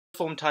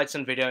Form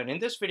Titan video, and in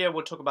this video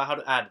we'll talk about how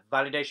to add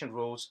validation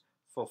rules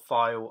for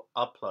file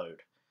upload.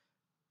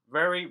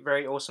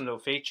 Very awesome little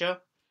feature,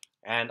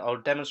 and I'll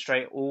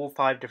demonstrate all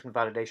 5 different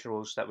validation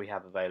rules that we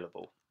have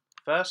available.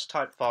 First,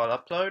 type file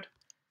upload,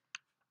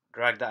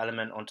 drag the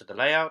element onto the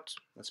layout.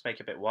 Let's make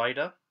it a bit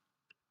wider.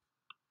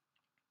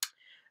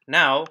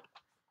 Now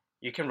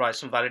you can write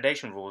some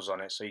validation rules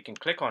on it, so you can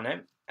click on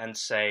it and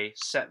say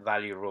set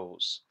value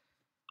rules.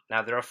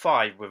 Now there are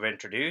 5 we've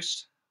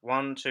introduced.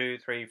 1, 2,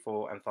 3,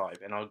 4, and 5,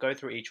 and I'll go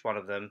through each one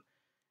of them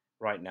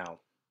right now.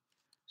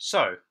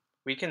 So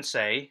we can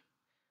say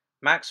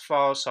max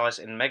file size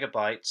in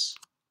megabytes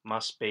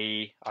must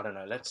be, I don't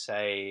know, let's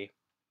say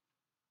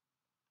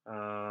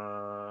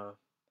the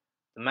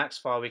max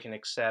file we can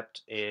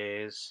accept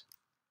is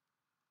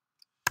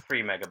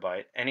 3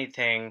 megabyte.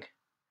 Anything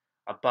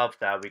above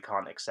that we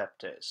can't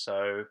accept it.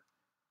 So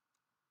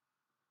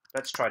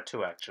let's try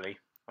 2 actually.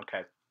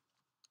 Okay,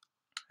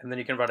 and then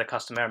you can write a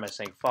custom error message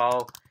saying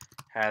file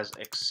has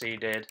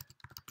exceeded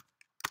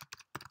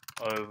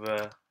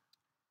over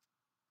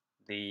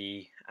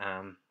the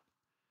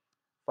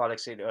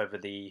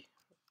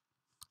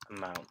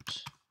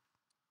amount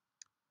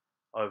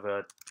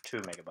over 2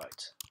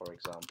 megabytes, for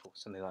example,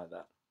 something like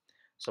that.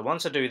 So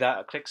once I do that,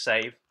 I click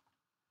save,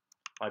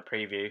 I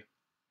preview,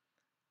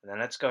 and then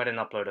let's go ahead and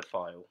upload a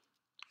file.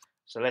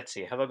 So let's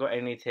see, have I got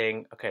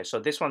anything? Okay, so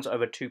this one's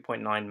over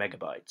 2.9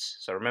 megabytes.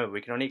 So remember,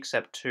 we can only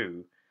accept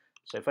 2.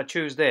 So if I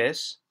choose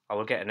this, I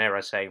will get an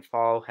error saying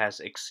file has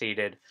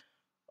exceeded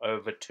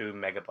over 2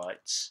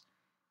 megabytes.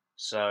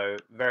 So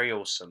very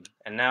awesome.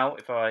 And now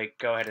if I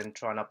go ahead and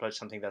try and upload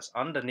something that's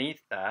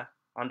underneath there,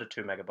 under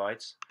 2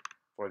 megabytes,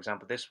 for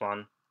example this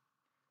one,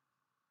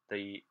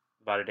 the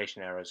validation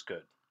error is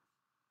good.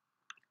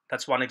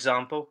 That's one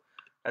example.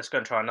 Let's go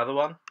and try another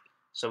one.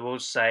 So we'll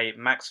say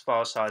max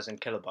file size in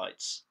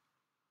kilobytes.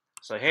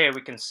 So here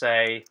we can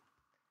say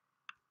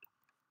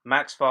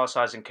max file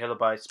size in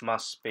kilobytes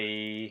must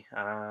be,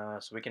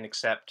 so we can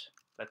accept,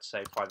 let's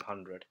say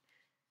 500.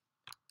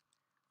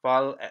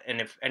 File, and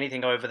if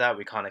anything over that,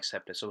 we can't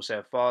accept it. So we'll say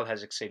a file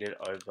has exceeded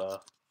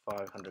over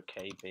 500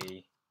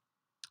 KB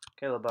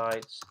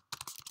kilobytes,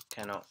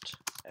 cannot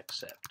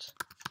accept.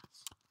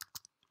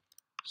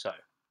 So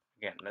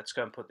again, let's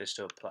go and put this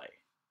to a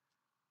play.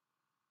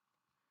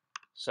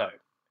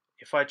 So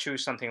if I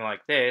choose something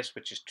like this,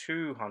 which is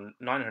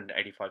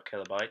 985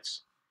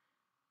 kilobytes,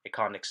 it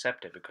can't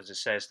accept it because it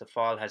says the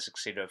file has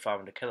exceeded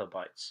 500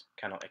 kilobytes,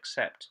 cannot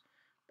accept.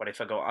 But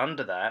if I go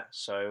under that,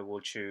 so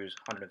we'll choose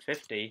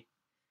 150,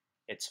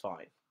 it's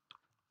fine.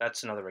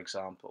 That's another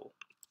example.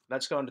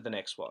 Let's go on to the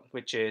next one,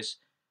 which is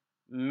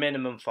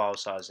minimum file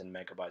size in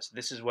megabytes.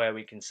 This is where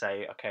we can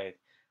say, okay,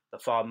 the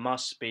file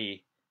must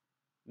be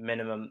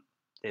minimum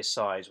this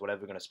size,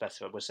 whatever we're going to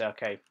specify. We'll say,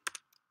 okay,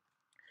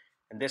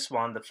 in this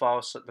one, the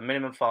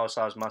minimum file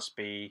size must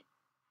be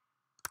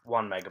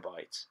 1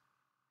 megabyte.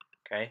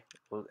 Okay,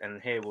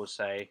 and here we'll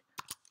say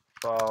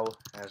file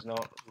has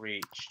not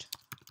reached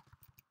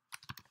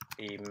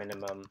the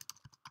minimum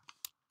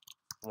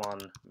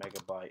 1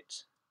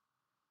 megabyte,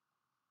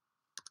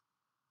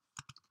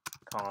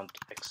 can't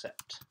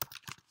accept.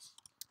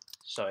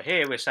 So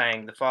here we're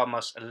saying the file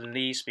must at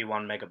least be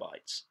 1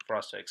 megabyte for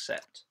us to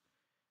accept.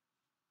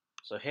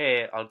 So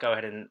here I'll go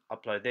ahead and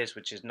upload this,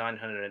 which is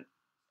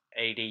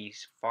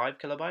 985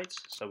 kilobytes,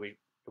 so we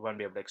won't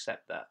be able to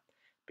accept that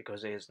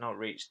because it has not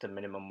reached the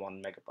minimum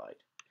 1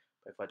 megabyte.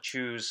 But if I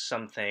choose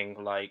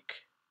something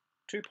like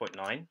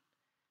 2.9,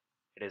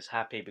 it is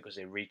happy because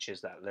it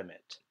reaches that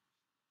limit.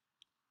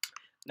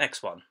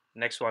 Next one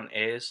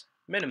is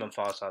minimum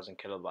file size in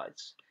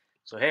kilobytes.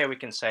 So here we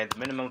can say the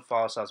minimum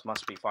file size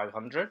must be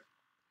 500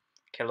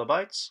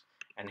 kilobytes,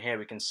 and here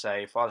we can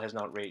say file has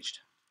not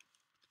reached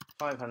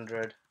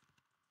 500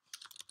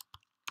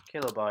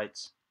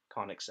 kilobytes,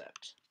 can't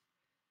accept.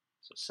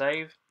 So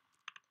save,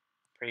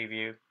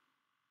 preview,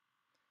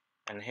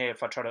 and here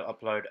if I try to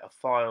upload a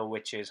file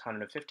which is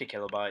 150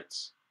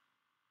 kilobytes,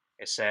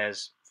 it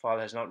says file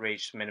has not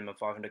reached minimum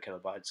 500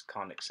 kilobytes,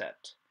 can't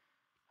accept.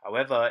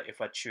 However,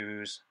 if I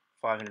choose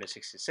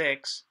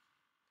 566,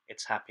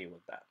 it's happy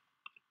with that.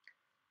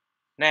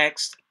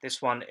 Next,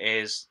 this one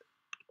is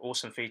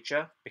awesome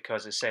feature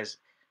because it says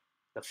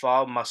the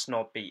file must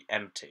not be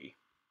empty.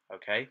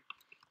 Okay,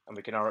 and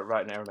we can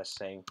write an error message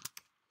saying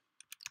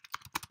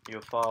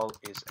your file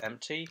is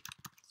empty,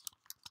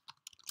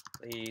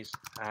 please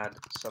add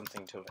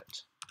something to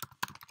it.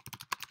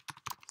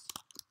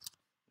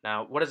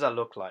 Now what does that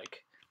look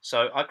like?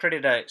 So I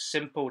created a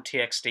simple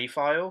txt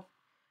file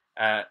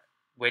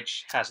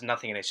which has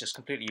nothing in it. It's just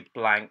completely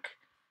blank.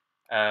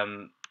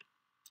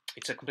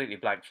 It's a completely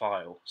blank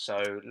file.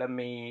 So let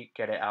me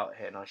get it out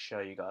here and I'll show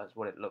you guys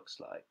what it looks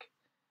like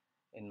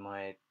in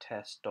my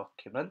test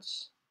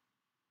documents.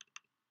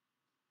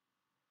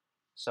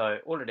 So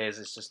all it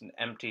is just an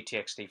empty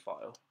txt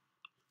file,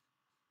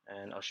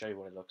 and I'll show you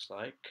what it looks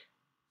like.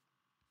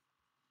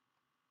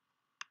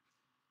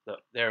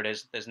 Look, there it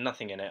is. There's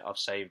nothing in it. I've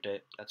saved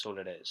it. That's all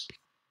it is.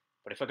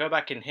 But if I go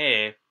back in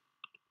here,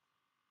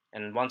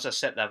 and once I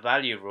set that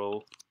value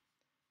rule,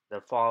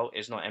 the file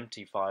is not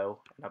empty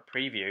file, and I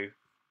preview,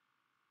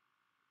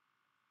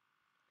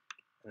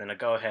 and then I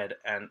go ahead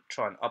and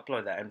try and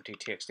upload that empty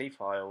txt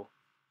file,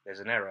 there's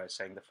an error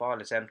saying the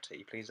file is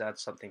empty, please add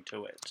something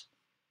to it.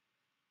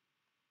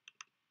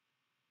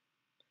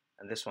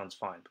 And this one's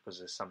fine because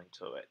there's something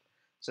to it.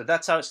 So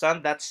that's how it's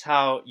done. That's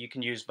how you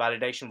can use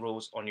validation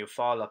rules on your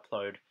file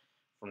upload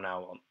from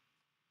now on.